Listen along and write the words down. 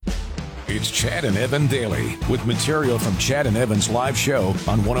It's Chad and Evan Daily with material from Chad and Evan's live show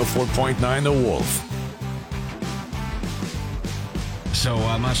on 104.9 The Wolf. So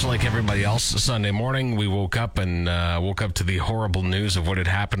much like everybody else, Sunday morning we woke up to the horrible news of what had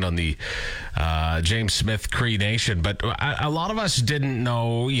happened on the James Smith Cree Nation. But a lot of us didn't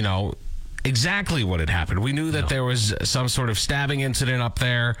know, exactly what had happened. We knew that there was some sort of stabbing incident up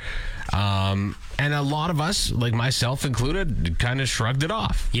there. And a lot of us, like myself included, kind of shrugged it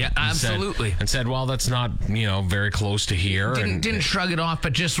off. Yeah, absolutely. And said, well, that's not, very close to here. Didn't shrug it off,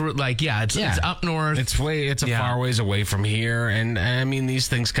 but just like, it's up north. It's a far ways away from here. And I mean, these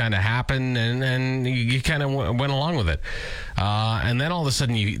things kind of happen and you kind of went along with it. And then all of a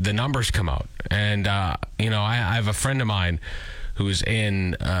sudden the numbers come out. And, I have a friend of mine who's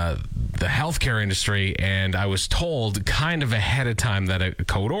in the healthcare industry, and I was told kind of ahead of time that a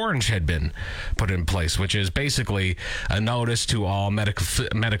code orange had been put in place, which is basically a notice to all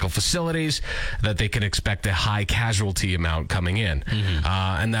medical facilities that they can expect a high casualty amount coming in. Mm-hmm.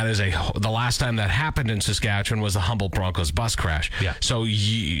 And that is the last time that happened in Saskatchewan was the Humboldt Broncos bus crash. Yeah. So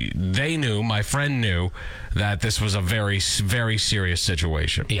my friend knew that this was a very, very serious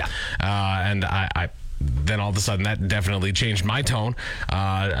situation. Yeah. And I then all of a sudden that definitely changed my tone.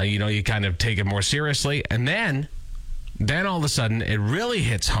 You kind of take it more seriously. And then all of a sudden it really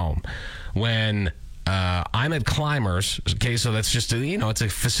hits home when I'm at Climbers. Okay, so that's just, it's a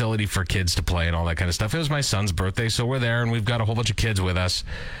facility for kids to play and all that kind of stuff. It was my son's birthday, so we're there and we've got a whole bunch of kids with us.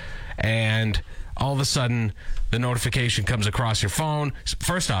 And all of a sudden, the notification comes across your phone.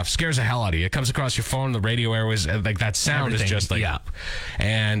 First off, scares the hell out of you. It comes across your phone, the radio airways, like that sound is just like,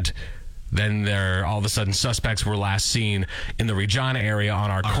 and then all of a sudden, suspects were last seen in the Regina area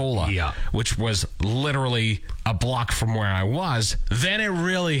on Arcola, which was literally a block from where I was. Then it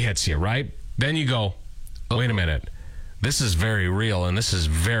really hits you, right? Then you go, wait a minute. This is very real, and this is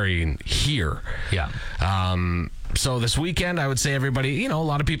very here. Yeah. So this weekend, I would say everybody, a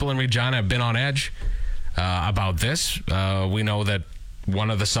lot of people in Regina have been on edge about this. We know that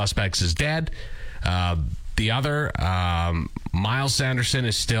one of the suspects is dead. The other, Miles Sanderson,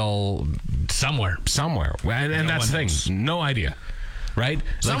 is still somewhere. And that's the thing. No idea. Right?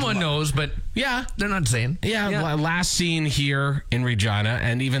 Someone knows, but they're not saying. Last seen here in Regina,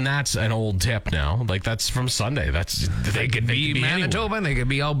 and even that's an old tip now. Like, that's from Sunday. They could be Manitoba, they could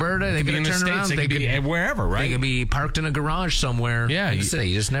be Alberta, they could turn around, they could be wherever, right? They could be parked in a garage somewhere. Yeah, you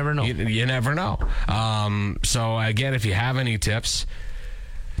just never know. You never know. So again, if you have any tips,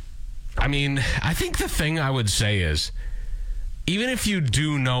 I mean, I think the thing I would say is, even if you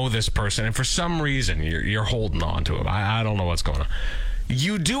do know this person and for some reason you're holding on to him, I don't know what's going on,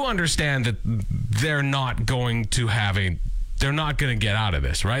 you do understand that they're not going to get out of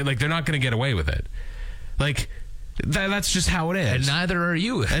this, right? Like, they're not going to get away with it. Like, that's just how it is. And neither are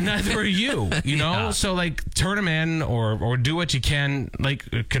you. You know? So, like, turn them in or do what you can,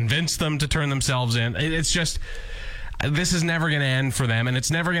 like, convince them to turn themselves in. It's just, this is never going to end for them, and it's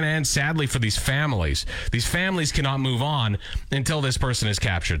never going to end, sadly, for these families. These families cannot move on until this person is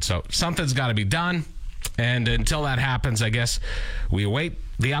captured. So something's got to be done, and until that happens, I guess we await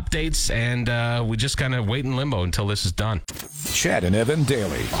the updates, and we just kind of wait in limbo until this is done. Chad and Evan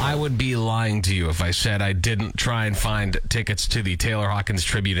Daily. I would be lying to you if I said I didn't try and find tickets to the Taylor Hawkins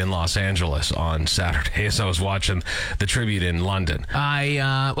tribute in Los Angeles on Saturday as I was watching the tribute in London.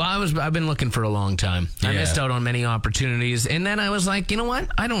 I've been looking for a long time. I missed out on many opportunities, and then I was like, you know what?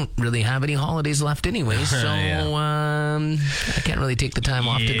 I don't really have any holidays left anyway, so I can't really take the time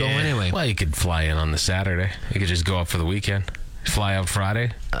off to go anyway. Well, you could fly in on the Saturday. You could just go up for the weekend. Fly out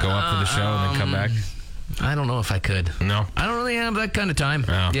Friday, go up for the show, and then come back. I don't know if I could. No. I don't really have that kind of time,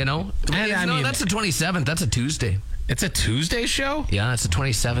 you know? That's the 27th. That's a Tuesday. It's a Tuesday show? Yeah, it's the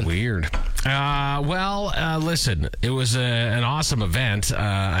 27th. Weird. Listen, it was an awesome event.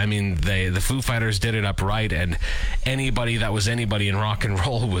 The Foo Fighters did it up right, and anybody that was anybody in rock and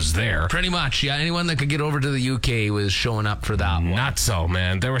roll was there. Pretty much, yeah. Anyone that could get over to the UK was showing up for that one. Not so,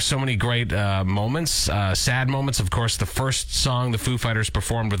 man. There were so many great moments, sad moments. Of course, the first song the Foo Fighters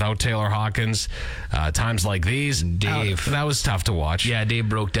performed without Taylor Hawkins, Times Like These. Dave. That was tough to watch. Yeah, Dave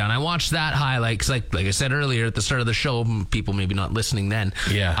broke down. I watched that highlight, because like I said earlier at the start of the show, people maybe not listening then.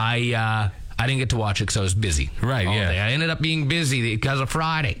 Yeah. I didn't get to watch it because I was busy. Right, all day. I ended up being busy because of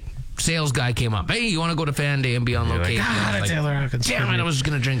Friday. Sales guy came up. Hey, you want to go to Fan Day and be on location? Taylor Hawkins. Damn it, I was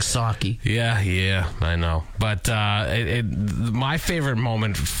going to drink sake. Yeah, I know. But my favorite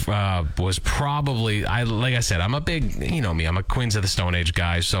moment was probably, like I said, I'm a big, you know me, I'm a Queens of the Stone Age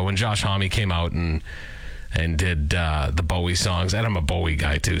guy. So when Josh Homme came out and and did the Bowie songs. And I'm a Bowie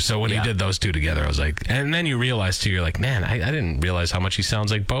guy too. So when he did those two together, I was like, and then you realize too, you're like, man, I didn't realize how much he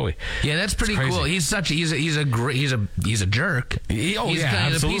sounds like Bowie. Yeah, that's pretty cool. He's a jerk. He's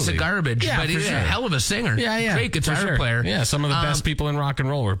kind of a piece of garbage, but he's a hell of a singer. Yeah. Great guitar player. Yeah, some of the best people in rock and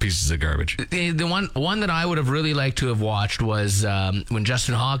roll were pieces of garbage. The one that I would have really liked to have watched was when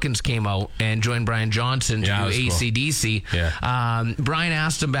Justin Hawkins came out and joined Brian Johnson to do AC/DC. Yeah. Brian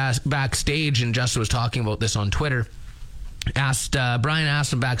asked him backstage, and Justin was talking about this on Twitter. Brian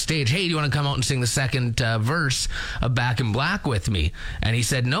asked him backstage, hey, do you want to come out and sing the second verse of Back in Black with me? And he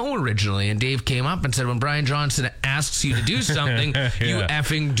said no originally. And Dave came up and said, when Brian Johnson asks you to do something, you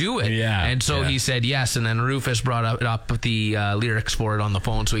effing do it. Yeah. And so he said yes. And then Rufus brought up the lyrics for it on the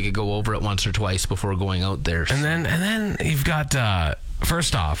phone so we could go over it once or twice before going out there. And then you've got,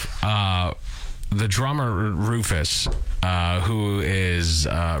 first off, the drummer Rufus, who is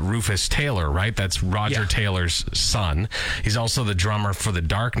Rufus Taylor, right? That's Roger Taylor's son. He's also the drummer for The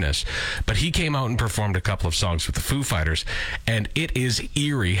Darkness. But he came out and performed a couple of songs with the Foo Fighters, and it is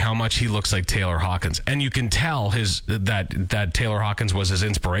eerie how much he looks like Taylor Hawkins. And you can tell that Taylor Hawkins was his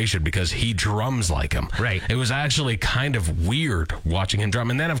inspiration because he drums like him. Right. It was actually kind of weird watching him drum.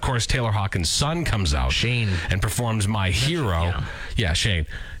 And then, of course, Taylor Hawkins' son comes out, Shane, and performs My Hero. Yeah, Shane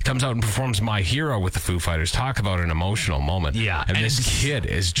comes out and performs My Hero with the Foo Fighters. Talk about an emotional moment. Yeah. And this kid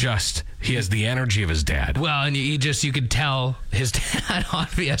is just, he has the energy of his dad. Well, and you could tell his dad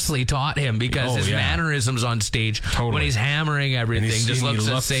obviously taught him because his mannerisms on stage when he's hammering everything just looks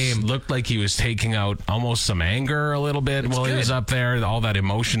the same. Looked like he was taking out almost some anger a little bit while he was up there, all that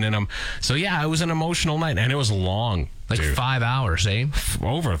emotion in him. So yeah, it was an emotional night, and it was long. Like 5 hours, eh?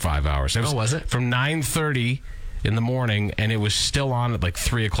 Over 5 hours. Was it? From 9:30 in the morning, and it was still on at like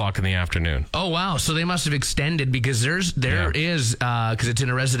 3 o'clock in the afternoon. Oh wow! So they must have extended because there is because it's in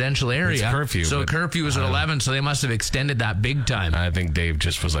a residential area. It's curfew. So curfew was at 11. So they must have extended that big time. I think Dave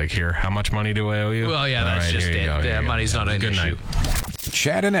just was like, "Here, how much money do I owe you?" Well, yeah, that's just it. Yeah, money's not an issue. Good night.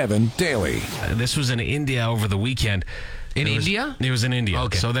 Chad and Evan daily. This was in India over the weekend. India? It was in India.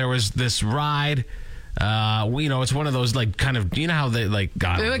 Okay. So there was this ride. It's one of those like kind of, you know how they like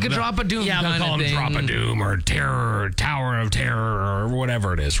they like a drop of doom. Yeah, they call them drop of doom or terror, tower of terror, or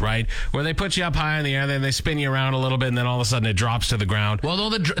whatever it is, right? Where they put you up high in the air, then they spin you around a little bit, and then all of a sudden it drops to the ground. Well,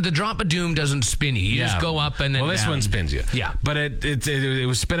 though the drop of doom doesn't spin you. You just go up and then this down. one spins you. Yeah. But it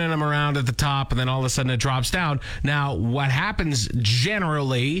was spinning them around at the top, and then all of a sudden it drops down. Now, what happens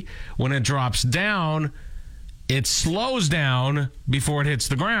generally when it drops down, it slows down before it hits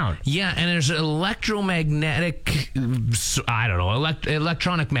the ground. Yeah, and there's electromagnetic, I don't know,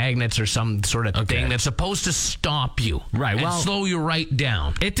 electronic magnets or some sort of thing that's supposed to stop you. Right, and slow you right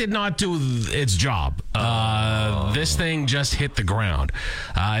down. It did not do its job. This thing just hit the ground.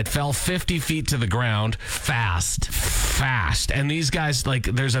 It fell 50 feet to the ground. Fast. And these guys, like,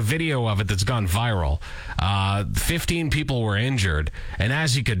 there's a video of it that's gone viral. 15 people were injured. And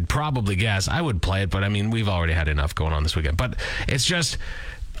as you could probably guess, I would play it, but I mean, we've already had enough going on this weekend. But it's just,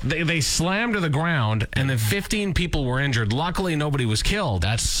 they slammed to the ground, and then 15 people were injured. Luckily, nobody was killed.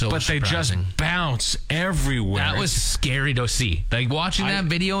 That's so But surprising. they just bounce everywhere. That was scary to see. Like, watching that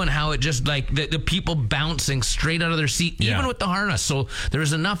video and how it just, like, the people bouncing straight out of their seat, even with the harness. So there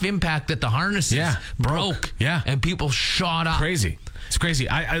was enough impact that the harnesses broke. Yeah. And people shot up. Crazy. It's crazy.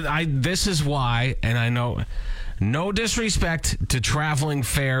 This is why, and I know, no disrespect to traveling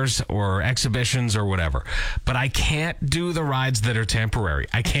fairs or exhibitions or whatever, but I can't do the rides that are temporary.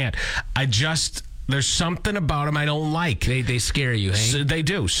 I can't. There's something about them I don't like. They scare you, hey? So they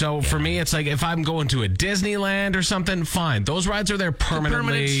do. So for me, it's like if I'm going to a Disneyland or something, fine. Those rides are there permanently.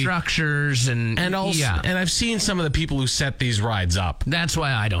 Permanent structures and also, and I've seen some of the people who set these rides up. That's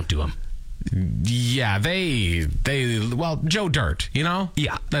why I don't do them. Yeah, well, Joe Dirt, you know?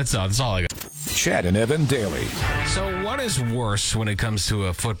 Yeah. That's all I got. Chad and Evan daily. So what is worse when it comes to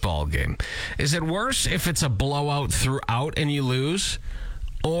a football game? Is it worse if it's a blowout throughout and you lose?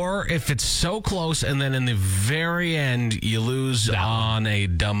 Or if it's so close and then in the very end you lose on a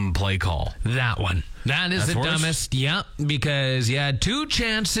dumb play call? That one. That's the dumbest. Yep, because you had 2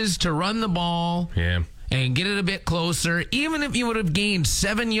 chances to run the ball and get it a bit closer. Even if you would have gained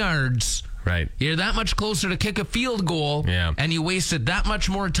 7 yards, right? You're that much closer to kick a field goal, and you wasted that much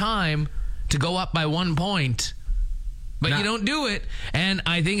more time to go up by 1 point. But you don't do it. And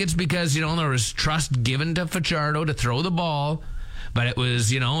I think it's because, there was trust given to Fajardo to throw the ball. But it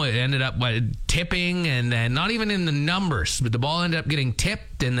was, it ended up tipping, and then not even in the numbers, but the ball ended up getting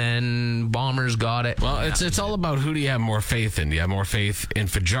tipped, and then Bombers got it. Well, it's all about who do you have more faith in? Do you have more faith in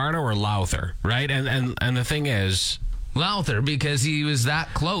Fajardo or Lowther, right? And the thing is, Lowther, because he was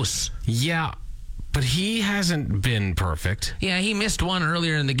that close. Yeah, But he hasn't been perfect. Yeah, he missed one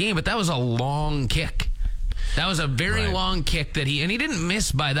earlier in the game, but that was a long kick. That was a very long kick and he didn't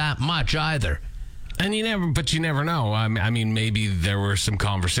miss by that much either. And you never know. I mean, maybe there were some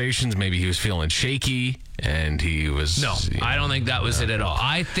conversations. Maybe he was feeling shaky, and he was. No, I don't think that was it at all.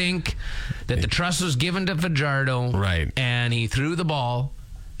 I think that the trust was given to Fajardo, right? And he threw the ball,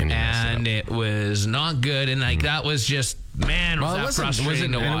 and it was not good. And that was just was that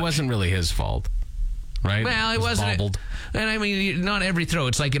frustrating to watch. And it wasn't really his fault, right? Well, it wasn't. Bobbled. And I mean, not every throw.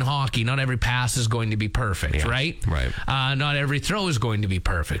 It's like in hockey. Not every pass is going to be perfect, right? Right. Not every throw is going to be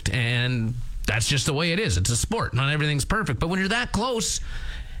perfect, and that's just the way it is. It's a sport. Not everything's perfect. But when you're that close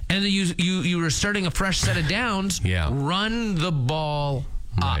and you were starting a fresh set of downs, run the ball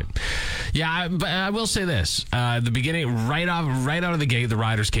up. Yeah, but I will say this. The beginning, right out of the gate, the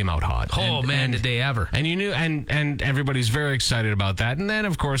Riders came out hot. Oh, did they ever. And you knew, and everybody's very excited about that. And then,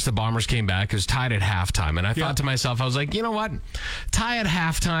 of course, the Bombers came back. It was tied at halftime. And I thought to myself, I was like, you know what? Tie at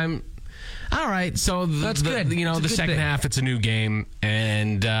halftime. All right, so that's good. The second half, it's a new game,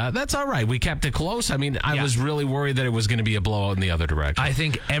 and that's all right. We kept it close. I mean, I was really worried that it was going to be a blowout in the other direction. I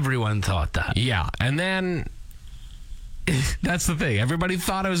think everyone thought that. Yeah, and then that's the thing. Everybody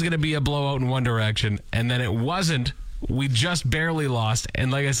thought it was going to be a blowout in one direction, and then it wasn't. We just barely lost, and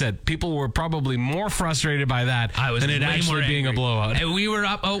like I said, people were probably more frustrated by that than it actually being a blowout. And we were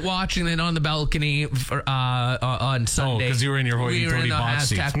out watching it on the balcony on Sunday. Oh, because you were in your hoity-toity box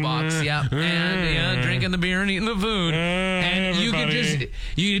seats. box, and drinking the beer and eating the food, and you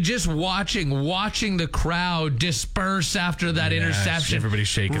could just watching the crowd disperse after that interception. Everybody's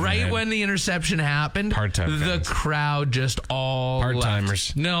shaking. Right when the interception happened, the crowd just all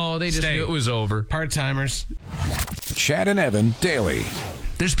part-timers. No, they just knew it was over. Part-timers. Chad and Evan daily.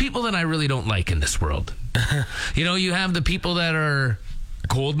 There's people that I really don't like in this world. You have the people that are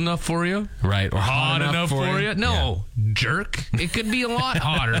cold enough for you, right? Or hot enough for you. No, jerk. It could be a lot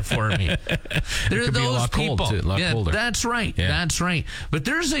hotter for me. There are those people. Cold too, a lot colder. That's right. Yeah. That's right. But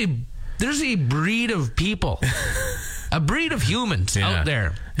there's a breed of people, a breed of humans out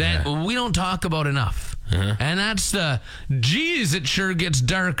there that we don't talk about enough. And that's the, geez, it sure gets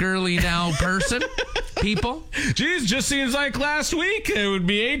dark early now person. People. Geez, just seems like last week it would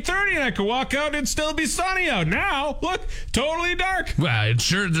be 8:30 and I could walk out and it'd still be sunny out. Now, look, totally dark. Well,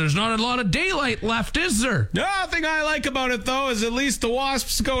 there's not a lot of daylight left, is there? The thing I like about it, though, is at least the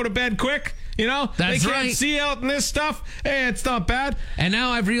wasps go to bed quick. They can't see out in this stuff. Hey, it's not bad. And now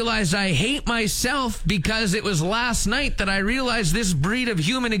I've realized I hate myself because it was last night that I realized this breed of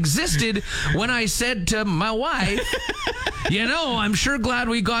human existed when I said to my wife, I'm sure glad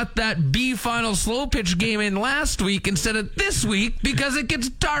we got that B final slow pitch game in last week instead of this week because it gets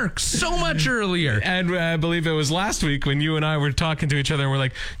dark so much earlier. And I believe it was last week when you and I were talking to each other and we're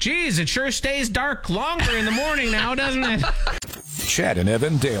like, geez, it sure stays dark longer in the morning now, doesn't it? Chad and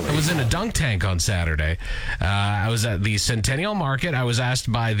Evan daily. I was in a dunk tank on Saturday. I was at the Centennial Market. I was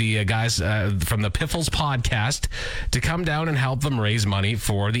asked by the guys from the Piffles podcast to come down and help them raise money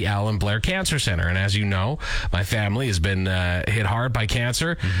for the Alan Blair Cancer Center. And as you know, my family has been hit hard by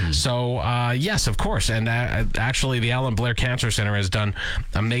cancer. Mm-hmm. So, yes, of course. And actually, the Alan Blair Cancer Center has done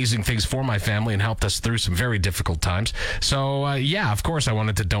amazing things for my family and helped us through some very difficult times. So, of course, I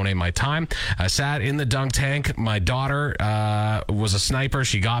wanted to donate my time. I sat in the dunk tank. My daughter was a sniper.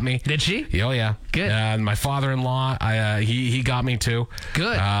 She got me. Did she? Oh, yeah. Good. My father-in-law, he got me too.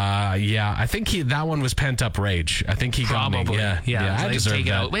 Good. I think that one was pent-up rage. I think he got me. Yeah. I deserve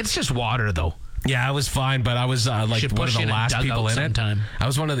that. It's just water, though. Yeah, I was fine, but I was one of the last people in it. I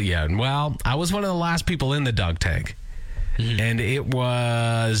was one of the I was one of the last people in the dunk tank. And it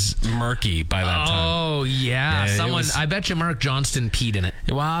was murky by that time. Oh, yeah. I bet you Mark Johnston peed in it.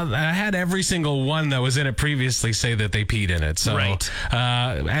 Well, I had every single one that was in it previously say that they peed in it. So, right.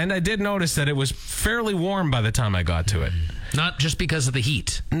 And I did notice that it was fairly warm by the time I got to it. Not just because of the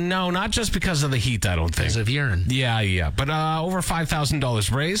heat. No, not just because of the heat, I don't think. Because of urine. Yeah. But over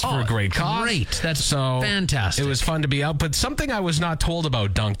 $5,000 raised for a great cause. Great. That's fantastic. It was fun to be out. But something I was not told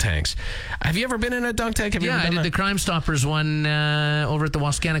about dunk tanks. Have you ever been in a dunk tank? I did the Crime Stoppers one over at the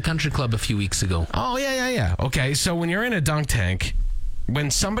Wascana Country Club a few weeks ago. Oh, yeah. Okay, so when you're in a dunk tank,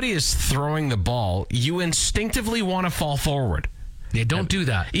 when somebody is throwing the ball, you instinctively want to fall forward. Yeah, don't do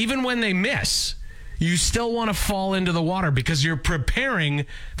that. Even when they miss, you still want to fall into the water because you're preparing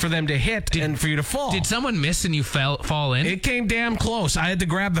for them to hit and for you to fall. Did someone miss and you fall in? It came damn close. I had to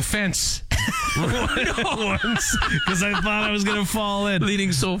grab the fence once because I thought I was going to fall in.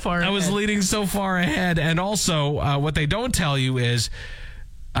 Leading so far ahead. I was leading so far ahead. And also, what they don't tell you is,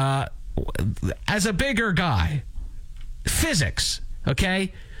 as a bigger guy, physics,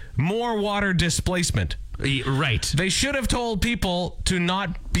 okay? more water displacement. Right. They should have told people to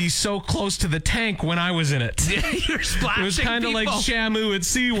not be so close to the tank when I was in it. You're splashing. It was kind of like Shamu at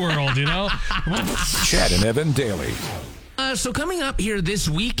SeaWorld, you know? Chad and Evan daily. So coming up here this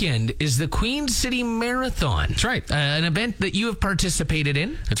weekend is the Queen City Marathon. That's right. An event that you have participated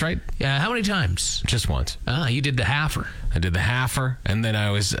in. That's right. How many times? Just once. You did the halfer. I did the halfer, and then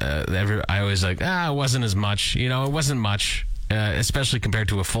I was like, it wasn't as much. You know, it wasn't much. Especially compared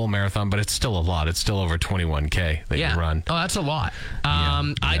to a full marathon, but it's still a lot. It's still over 21K that you run. Oh, that's a lot.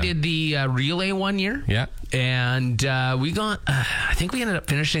 I did the relay one year. Yeah. And we got, I think we ended up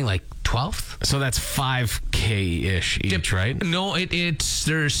finishing like 12th. So that's 5K-ish each, right? No,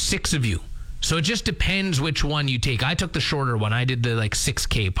 there's 6 of you. So it just depends which one you take. I took the shorter one. I did the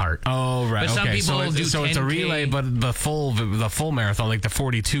 6K part. Oh, right. But some people do 10K. It's a relay, but the full marathon, like the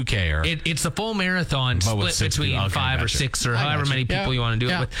 42K, or it's the full marathon split between 5 or 6 or however many people you want to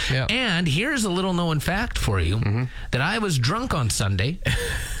do it with. Yeah. And here's a little known fact for you that I was drunk on Sunday.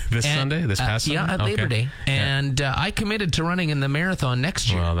 This Sunday? This past Sunday? Yeah, at Labor Day. And I committed to running in the marathon next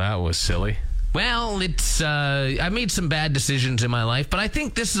year. Well, that was silly. Well, I made some bad decisions in my life, but I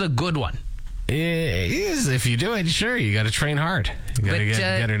think this is a good one. It is. If you do it, sure, you got to train hard. You got to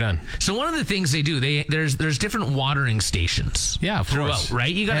get her done. So one of the things they do, there's different watering stations. Yeah, throughout,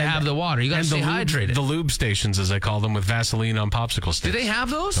 right? You got to have the water. You got to stay hydrated. The lube stations, as I call them, with Vaseline on popsicle sticks. Do they have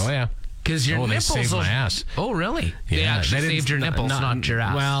those? Oh yeah. Because your nipples they saved my ass. Oh really? Yeah, they actually saved your nipples, not your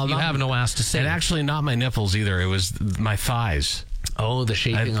ass. Well, you have no ass to save. And actually, not my nipples either. It was my thighs. Oh, the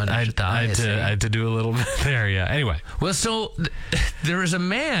shaping on your thighs. I had to do a little bit there, yeah. Anyway. Well, so there was a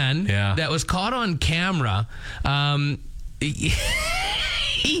man that was caught on camera.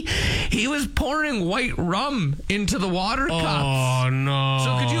 He was pouring white rum into the water cups. Oh, no.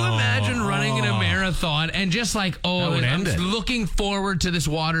 So could you imagine running in a marathon and just I'm looking forward to this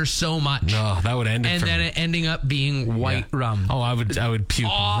water so much. No, that would end it and for then me. It ending up being white rum. Oh, I would puke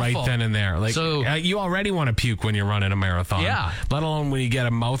right then and there. You already want to puke when you're running a marathon. Yeah. Let alone when you get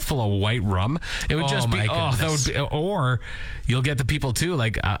a mouthful of white rum. It would just be, that would be, or you'll get the people too.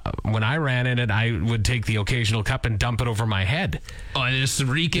 When I ran in it, I would take the occasional cup and dump it over my head. Oh, and it's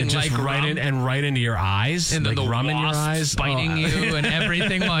reeking just like right rum. right into your eyes, and like the rum in your eyes, biting you and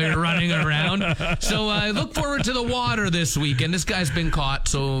everything while you're running around. So I look forward to the water this weekend. This guy's been caught,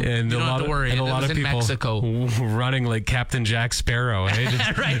 so you don't have to worry. And a lot of people Mexico running like Captain Jack Sparrow.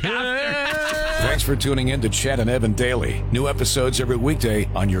 Right after. Thanks for tuning in to Chad and Evan Daily. New episodes every weekday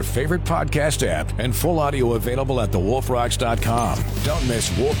on your favorite podcast app, and full audio available at thewolfrocks.com. Don't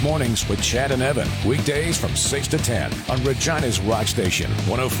miss Wolf Mornings with Chad and Evan, weekdays from 6 to 10 on Regina's Rock Station,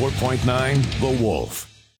 104.9 The Wolf.